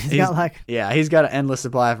 I mean, he's got he's got an endless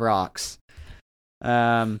supply of rocks.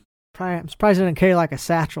 I'm surprised he didn't carry like a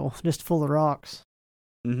satchel just full of rocks.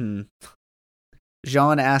 Mm-hmm.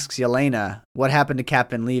 Jean asks Yelena what happened to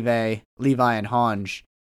Captain Levi and Hange.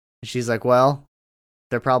 And she's like, well,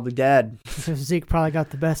 they're probably dead. Zeke probably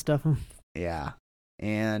got the best of them. Yeah.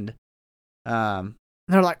 And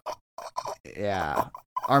they're like, yeah.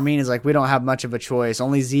 Armin is like, we don't have much of a choice.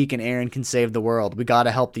 Only Zeke and Eren can save the world. We got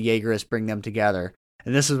to help the Jaegerists bring them together.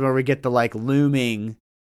 And this is where we get the like looming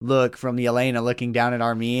look from Yelena looking down at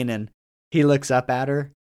Armin, and he looks up at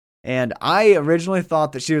her. And I originally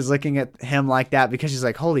thought that she was looking at him like that because she's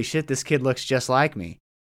like, holy shit, this kid looks just like me.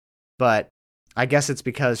 But I guess it's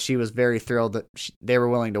because she was very thrilled that they were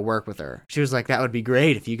willing to work with her. She was like, that would be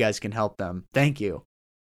great if you guys can help them. Thank you.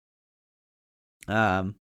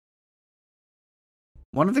 One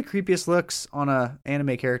of the creepiest looks on a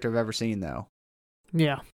anime character I've ever seen, though.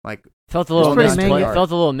 Yeah. Like, felt a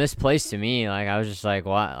little misplaced to me. Like, I was just like,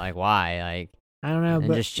 what? Like, why? Like, I don't know.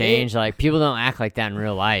 And just change. Like, people don't act like that in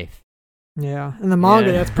real life. Yeah. In the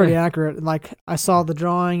manga, that's pretty accurate. Like, I saw the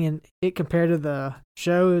drawing, and it compared to the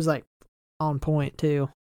show, it was like on point too.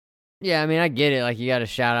 Yeah, I mean, I get it. Like, you got to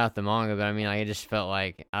shout out the manga, but I mean, like, it just felt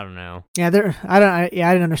like, I don't know. Yeah, I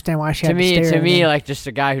didn't understand why she had to stare to me, like, just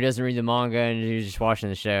a guy who doesn't read the manga and who's just watching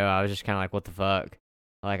the show, I was just kind of like, what the fuck?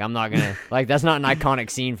 Like, I'm not gonna, like, that's not an iconic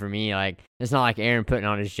scene for me. Like, it's not like Eren putting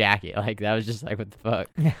on his jacket. Like, that was just like, what the fuck?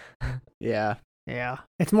 Yeah. Yeah.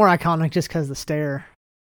 It's more iconic just because of the stare.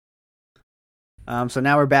 So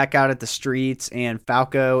now we're back out at the streets, and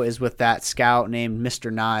Falco is with that scout named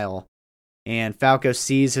Mr. Nile. And Falco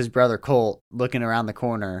sees his brother Colt looking around the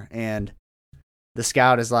corner, and the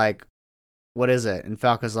scout is like, what is it? And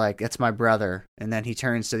Falco's like, it's my brother. And then he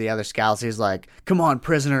turns to the other scouts. He's like, come on,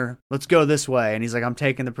 prisoner, let's go this way. And he's like, I'm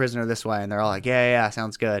taking the prisoner this way. And they're all like, yeah,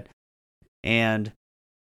 sounds good. And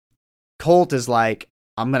Colt is like,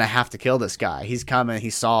 I'm gonna have to kill this guy. He's coming. He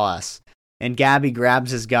saw us. And Gabby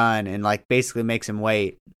grabs his gun and like basically makes him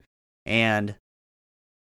wait. And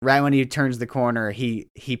right when he turns the corner, he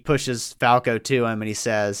pushes Falco to him and he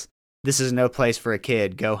says, "This is no place for a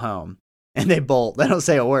kid. Go home." And they bolt. They don't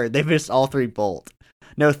say a word. They just all three bolt.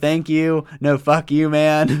 No thank you. No fuck you,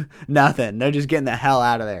 man. Nothing. They're just getting the hell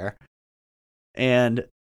out of there. And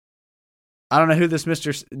I don't know who this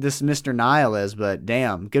Mr. Nile is, but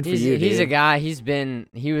damn, good for you, dude. He's a guy.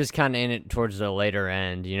 He was kind of in it towards the later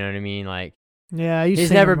end. You know what I mean? Like, yeah,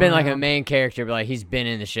 he's never been like a main character, but like he's been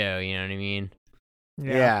in the show. You know what I mean?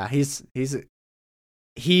 Yeah,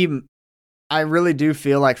 I really do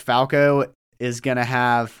feel like Falco is gonna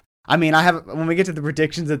have. I mean, when we get to the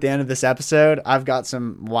predictions at the end of this episode, I've got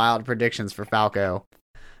some wild predictions for Falco,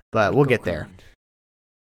 but we'll get there.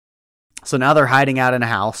 So now they're hiding out in a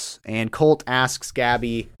house, and Colt asks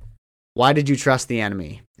Gabby, "Why did you trust the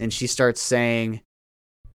enemy?" And she starts saying,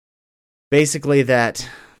 basically that.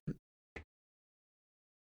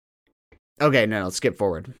 Okay, no, let's skip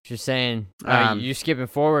forward. She's saying, you skipping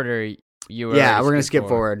forward, or you were? Yeah, we're gonna skip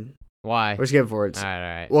forward. Why? We're skipping forward. All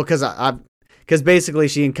right. Well, because basically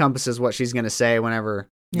she encompasses what she's gonna say whenever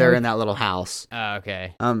they're in that little house. Oh,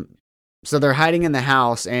 okay. So they're hiding in the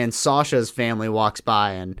house, and Sasha's family walks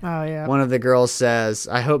by, and one of the girls says,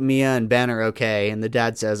 "I hope Mia and Ben are okay." And the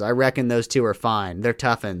dad says, "I reckon those two are fine. They're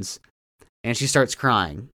toughens." And she starts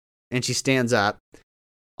crying, and she stands up,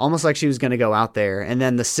 almost like she was going to go out there. And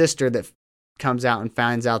then the sister that comes out and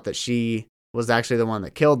finds out that she was actually the one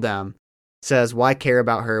that killed them says, "Why care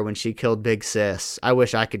about her when she killed Big Sis? I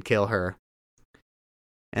wish I could kill her."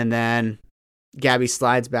 And then Gabby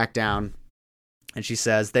slides back down. And she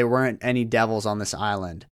says, "There weren't any devils on this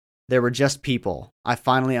island. There were just people. I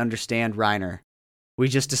finally understand Reiner. We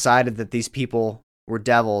just decided that these people were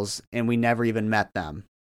devils, and we never even met them."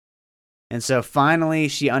 And so finally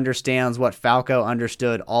she understands what Falco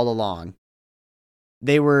understood all along.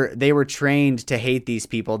 They were trained to hate these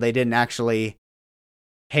people. They didn't actually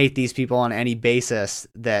hate these people on any basis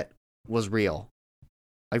that was real.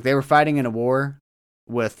 Like, they were fighting in a war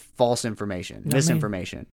with false information,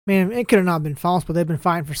 misinformation. Man, it could have not been false, but they've been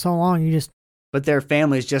fighting for so long. But their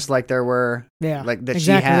families, just like there were, like that exactly.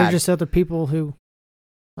 She had. They're just other people who,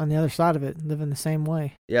 on the other side of it, live in the same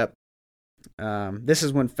way. Yep. This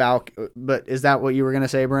is when Falco. But is that what you were gonna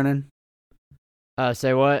say, Brennan?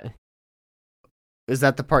 Say what? Is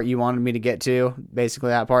that the part you wanted me to get to? Basically,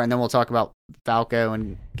 that part, and then we'll talk about Falco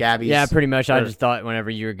and Gabby's. Yeah, pretty much. I just thought whenever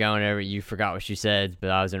you were going over, you forgot what she said, but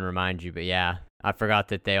I was gonna remind you. But yeah. I forgot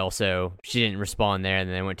that she didn't respond there, and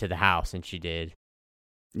then they went to the house, and she did.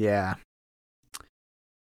 Yeah.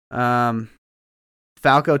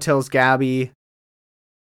 Falco tells Gabby,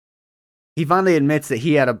 he finally admits that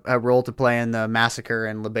he had a role to play in the massacre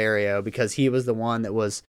in Liberio, because he was the one that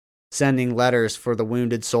was sending letters for the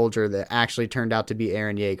wounded soldier that actually turned out to be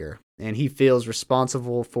Eren Yeager. And he feels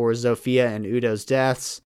responsible for Zofia and Udo's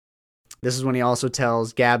deaths. This is when he also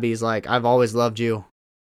tells Gabby, he's like, "I've always loved you.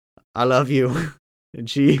 I love you."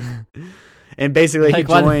 And basically he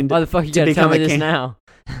joined. Why the fuck you gotta tell me this now?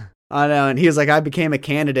 I know, and he was like, "I became a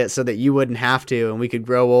candidate so that you wouldn't have to, and we could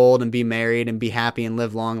grow old and be married and be happy and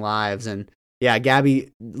live long lives." And yeah,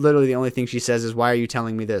 Gabby, literally the only thing she says is, "Why are you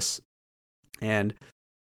telling me this?" And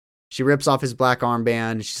she rips off his black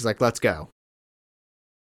armband, and she's like, "Let's go."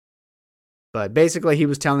 But basically he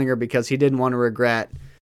was telling her because he didn't want to regret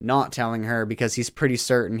not telling her, because he's pretty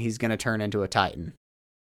certain he's going to turn into a Titan.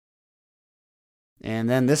 And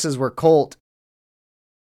then this is where Colt,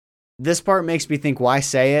 this part makes me think, why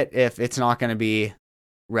say it if it's not going to be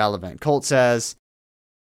relevant? Colt says,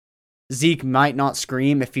 Zeke might not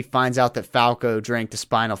scream if he finds out that Falco drank the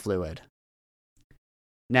spinal fluid.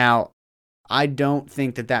 Now, I don't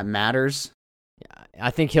think that matters.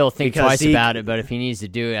 I think he'll think twice about it, but if he needs to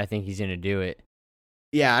do it, I think he's going to do it.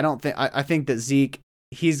 Yeah, I think that Zeke,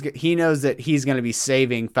 he knows that he's going to be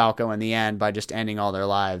saving Falco in the end by just ending all their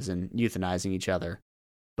lives and euthanizing each other.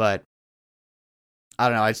 But I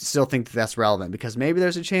don't know. I still think that's relevant, because maybe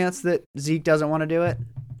there's a chance that Zeke doesn't want to do it.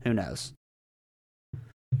 Who knows?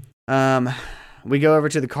 We go over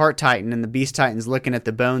to the Cart Titan, and the Beast Titan's looking at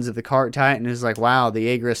the bones of the Cart Titan, and is like, "Wow, the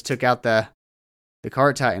Aegis took out the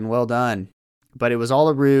Cart Titan. Well done." But it was all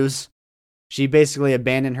a ruse. She basically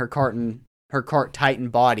abandoned her Cart Titan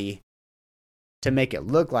body to make it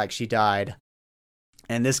look like she died.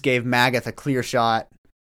 And this gave Magath a clear shot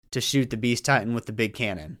to shoot the Beast Titan with the big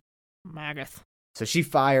cannon. Magath. So he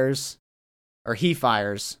fires,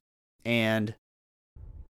 and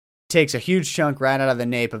takes a huge chunk right out of the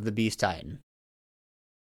nape of the Beast Titan.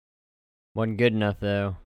 Wasn't good enough,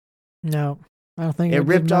 though. No, I don't think it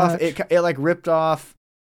ripped off. It like ripped off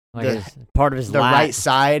part of his the lat. right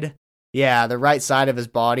side. Yeah, the right side of his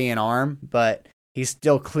body and arm, but he's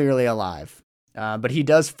still clearly alive. But he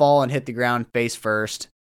does fall and hit the ground face first,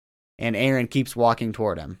 and Eren keeps walking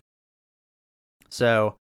toward him.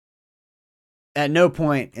 So, at no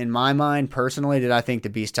point in my mind, personally, did I think the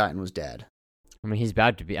Beast Titan was dead. I mean, he's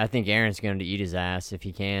about to be. I think Aaron's going to eat his ass if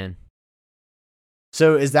he can.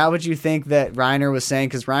 So, is that what you think that Reiner was saying?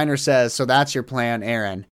 Because Reiner says, so that's your plan,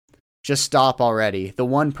 Eren. Just stop already. The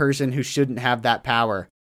one person who shouldn't have that power,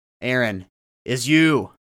 Eren, is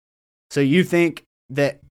you. So you think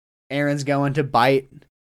that Eren's going to bite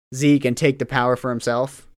Zeke and take the power for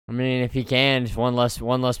himself? I mean, if he can, just one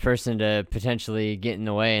less person to potentially get in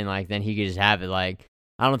the way, and like then he could just have it. Like,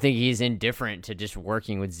 I don't think he's indifferent to just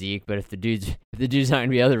working with Zeke, but if the dude's not gonna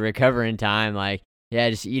be able to recover in time, like, yeah,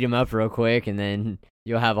 just eat him up real quick, and then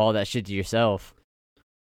you'll have all that shit to yourself.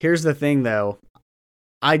 Here's the thing, though.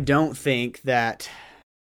 I don't think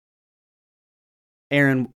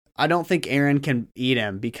Eren can eat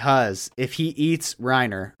him, because if he eats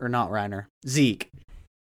Zeke,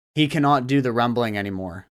 he cannot do the rumbling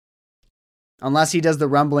anymore. Unless he does the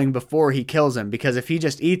rumbling before he kills him, because if he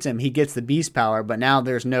just eats him, he gets the beast power, but now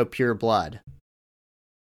there's no pure blood.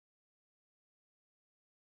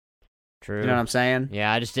 True. You know what I'm saying?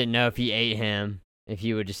 Yeah, I just didn't know if he ate him, if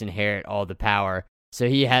he would just inherit all the power. So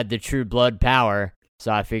he had the true blood power,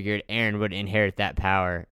 so I figured Eren would inherit that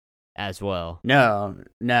power as well. No,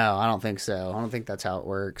 I don't think so. I don't think that's how it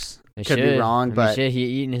works. Could be wrong, but shit, he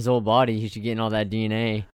eating his whole body. He should get all that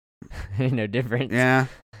DNA. No difference. Yeah.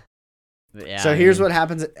 But yeah. So here's what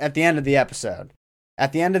happens at the end of the episode.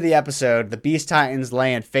 At the end of the episode, the Beast Titan's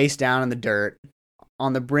laying face down in the dirt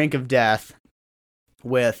on the brink of death,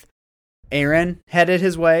 with Eren headed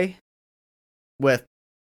his way, with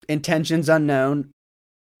intentions unknown,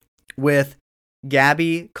 with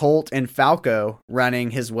Gabby, Colt, and Falco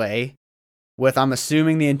running his way, with, I'm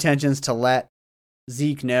assuming, the intentions to let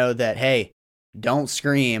Zeke know that, hey, don't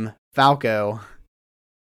scream, Falco,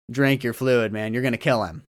 drink your fluid, man, you're going to kill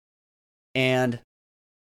him. And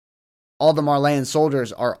all the Marleyan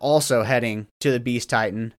soldiers are also heading to the Beast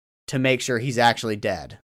Titan to make sure he's actually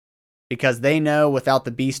dead. Because they know without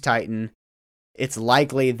the Beast Titan, it's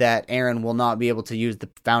likely that Eren will not be able to use the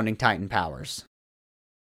Founding Titan powers.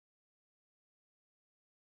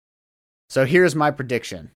 So here's my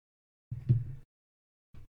prediction.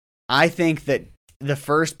 I think that the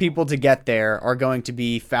first people to get there are going to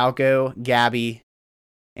be Falco, Gabby,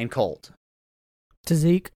 and Colt. To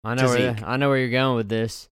Zeke. I know where you're going with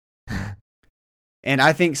this. And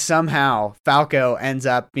I think somehow Falco ends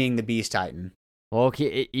up being the Beast Titan. Well,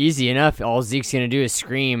 okay, easy enough. All Zeke's going to do is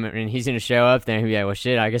scream, and he's going to show up there and he'll be like, well,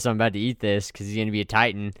 shit, I guess I'm about to eat this, because he's going to be a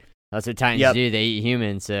Titan. That's what Titans do. They eat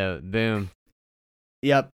humans, so boom.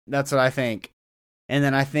 Yep, that's what I think. And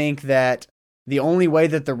then I think that the only way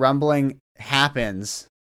that the rumbling happens,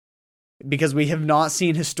 because we have not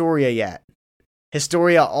seen Historia yet.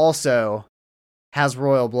 Historia also has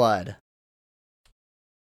royal blood.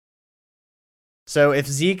 So if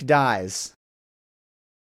Zeke dies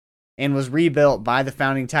and was rebuilt by the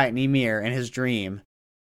Founding Titan Ymir in his dream,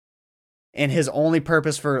 and his only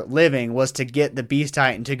purpose for living was to get the Beast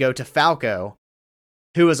Titan to go to Falco,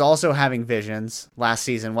 who was also having visions last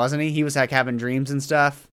season, wasn't he? He was like having dreams and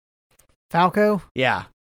stuff. Falco? Yeah.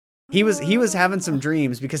 He was having some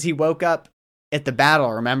dreams because he woke up at the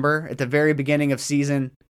battle, remember? At the very beginning of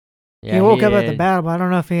season. Yeah, he woke up at the battle, but I don't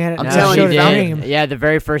know if he had it. I'm telling you, dream. Yeah, the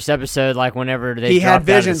very first episode, like whenever he had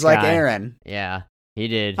visions like Eren. Yeah, he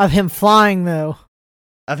did. Of him flying, though.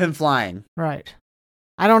 Of him flying. Right.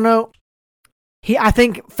 I don't know. I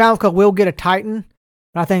think Falco will get a Titan,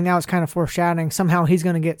 but I think that was kind of foreshadowing. Somehow he's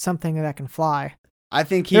going to get something that can fly. I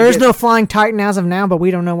think there is no flying Titan as of now, but we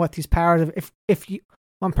don't know what these powers. If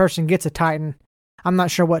one person gets a Titan, I'm not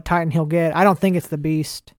sure what Titan he'll get. I don't think it's the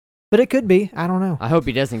Beast, but it could be. I don't know. I hope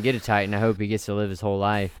he doesn't get a Titan. I hope he gets to live his whole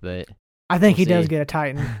life, but I think he does get a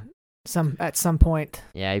Titan at some point.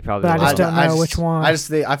 Yeah, he probably. But I just don't know which one. I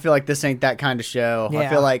feel like this ain't that kind of show. Yeah. I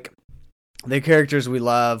feel like the characters we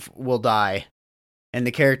love will die, and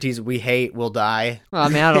the characters we hate will die. Well, I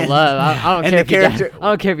mean, I don't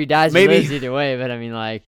care if he dies or lives either way. But I mean,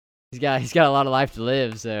 like, he's got a lot of life to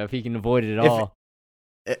live. So if he can avoid it at all.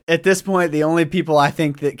 At this point, the only people I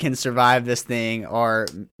think that can survive this thing are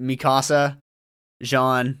Mikasa,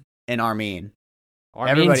 Jean, and Armin.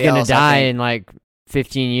 Armin's going to die in like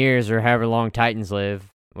 15 years or however long Titans live,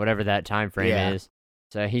 whatever that time frame is.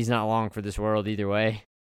 So he's not long for this world either way.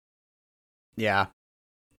 Yeah.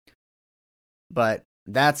 But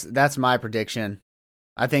that's my prediction.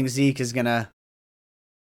 I think Zeke is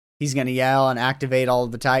he's gonna yell and activate all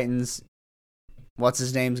of the Titans what's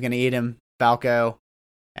his name's going to eat him, Falco.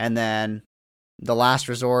 And then the last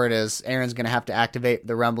resort is Aaron's going to have to activate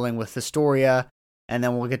the rumbling with Historia. And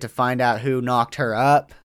then we'll get to find out who knocked her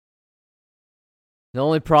up. The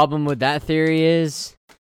only problem with that theory is,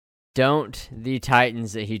 don't the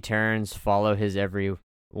Titans that he turns follow his every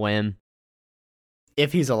whim?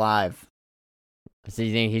 If he's alive. So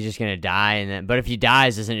you think he's just gonna die, and then? But if he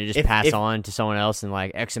dies, doesn't it just pass on to someone else in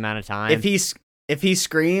like X amount of time? If he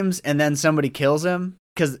screams and then somebody kills him,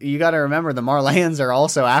 because you got to remember the Marleyans are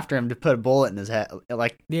also after him to put a bullet in his head,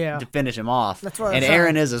 like to finish him off. That's what and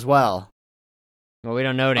Aaron is as well. Well, we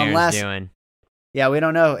don't know what Aaron's doing. Yeah, we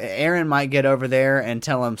don't know. Aaron might get over there and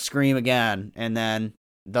tell him scream again, and then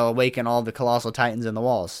they'll awaken all the colossal titans in the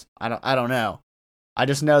walls. I don't know. I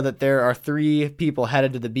just know that there are 3 people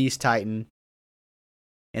headed to the Beast Titan,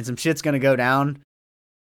 and some shit's gonna go down.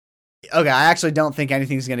 Okay, I actually don't think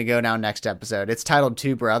anything's gonna go down next episode. It's titled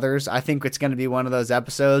Two Brothers. I think it's gonna be one of those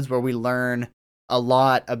episodes where we learn a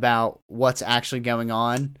lot about what's actually going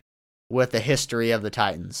on with the history of the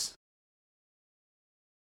Titans.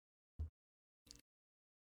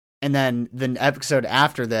 And then the episode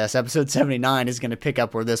after this, episode 79, is going to pick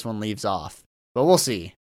up where this one leaves off. But we'll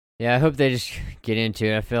see. Yeah, I hope they just get into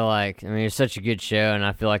it. I feel like, it's such a good show, and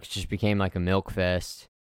I feel like it just became like a milk fest.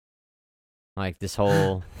 Like this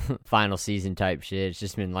whole final season type shit. It's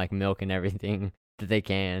just been like milking everything that they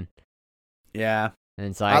can. Yeah. And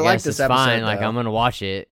it's like, I guess it's fine. Like, I'm going to watch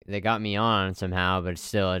it. They got me on somehow, but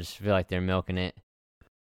still, I just feel like they're milking it.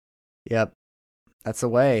 Yep. That's the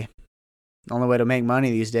way. The only way to make money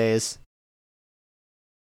these days.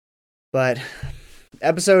 But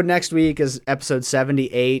episode next week is episode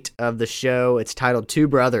 78 of the show. It's titled Two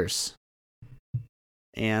Brothers.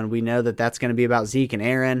 And we know that that's going to be about Zeke and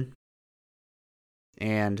Aaron.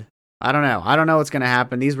 And I don't know. I don't know what's going to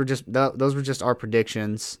happen. Those were just our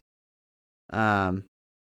predictions. If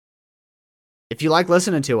you like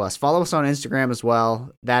listening to us, follow us on Instagram as well.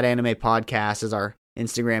 That Anime Podcast is our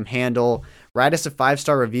Instagram handle. Write us a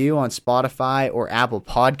 5-star review on Spotify or Apple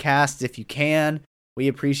Podcasts if you can. We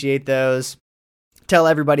appreciate those. Tell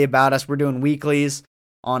everybody about us. We're doing weeklies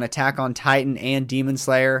on Attack on Titan and Demon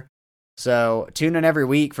Slayer. So tune in every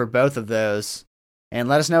week for both of those. And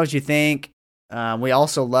let us know what you think. We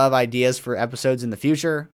also love ideas for episodes in the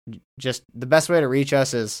future. Just the best way to reach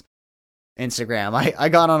us is Instagram. I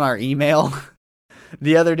got on our email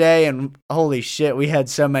the other day, and holy shit, we had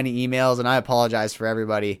so many emails, and I apologize for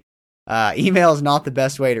everybody. Email is not the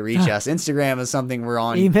best way to reach us. Instagram is something we're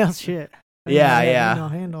on. Email shit. Yeah. Email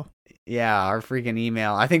handle. Yeah, our freaking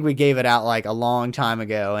email. I think we gave it out like a long time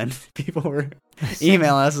ago, and people were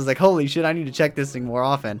emailing us. I was like, holy shit, I need to check this thing more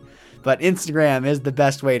often. But Instagram is the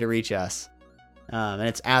best way to reach us. And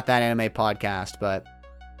it's at That Anime Podcast. But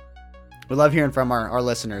we love hearing from our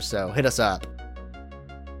listeners, so hit us up.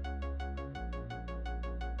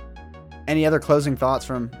 Any other closing thoughts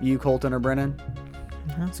from you, Colton or Brennan?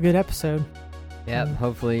 That's a good episode. Yep,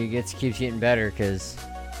 hopefully it keeps getting better, because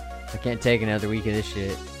I can't take another week of this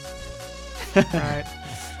shit. Right.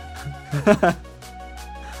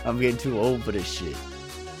 I'm getting too old for this shit.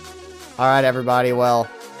 All right, everybody. Well,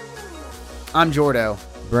 I'm Jordo.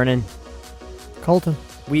 Brennan. Colton.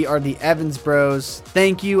 We are the Evans Bros.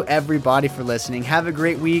 Thank you, everybody, for listening. Have a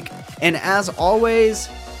great week. And as always,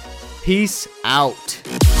 peace out.